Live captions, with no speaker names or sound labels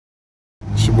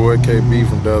It's your boy KB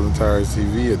from Dubs and Tires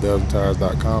TV at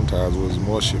dubsandtires.com. Tires was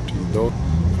more shipped to your door.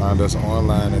 Find us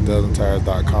online at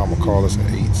dubsandtires.com or call us at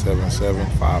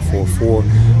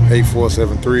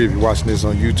 877-544-8473. If you're watching this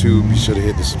on YouTube, be sure to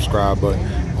hit the subscribe button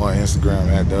on Instagram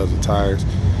at Dubs and Tires.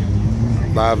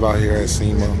 Live out here at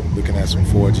SEMA, looking at some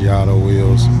Forgiato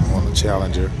wheels on the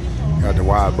Challenger. Got the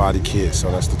wide body kit, so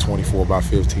that's the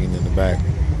 24x15 in the back,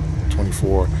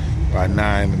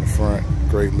 24x9 in the front.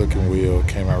 Great looking wheel,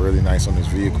 came out really nice on this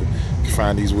vehicle. You can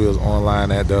find these wheels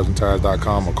online at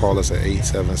dubsandtires.com or call us at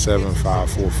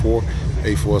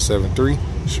 877-544-8473.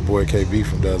 It's your boy KB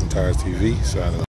from Dubs and Tires TV, signing off.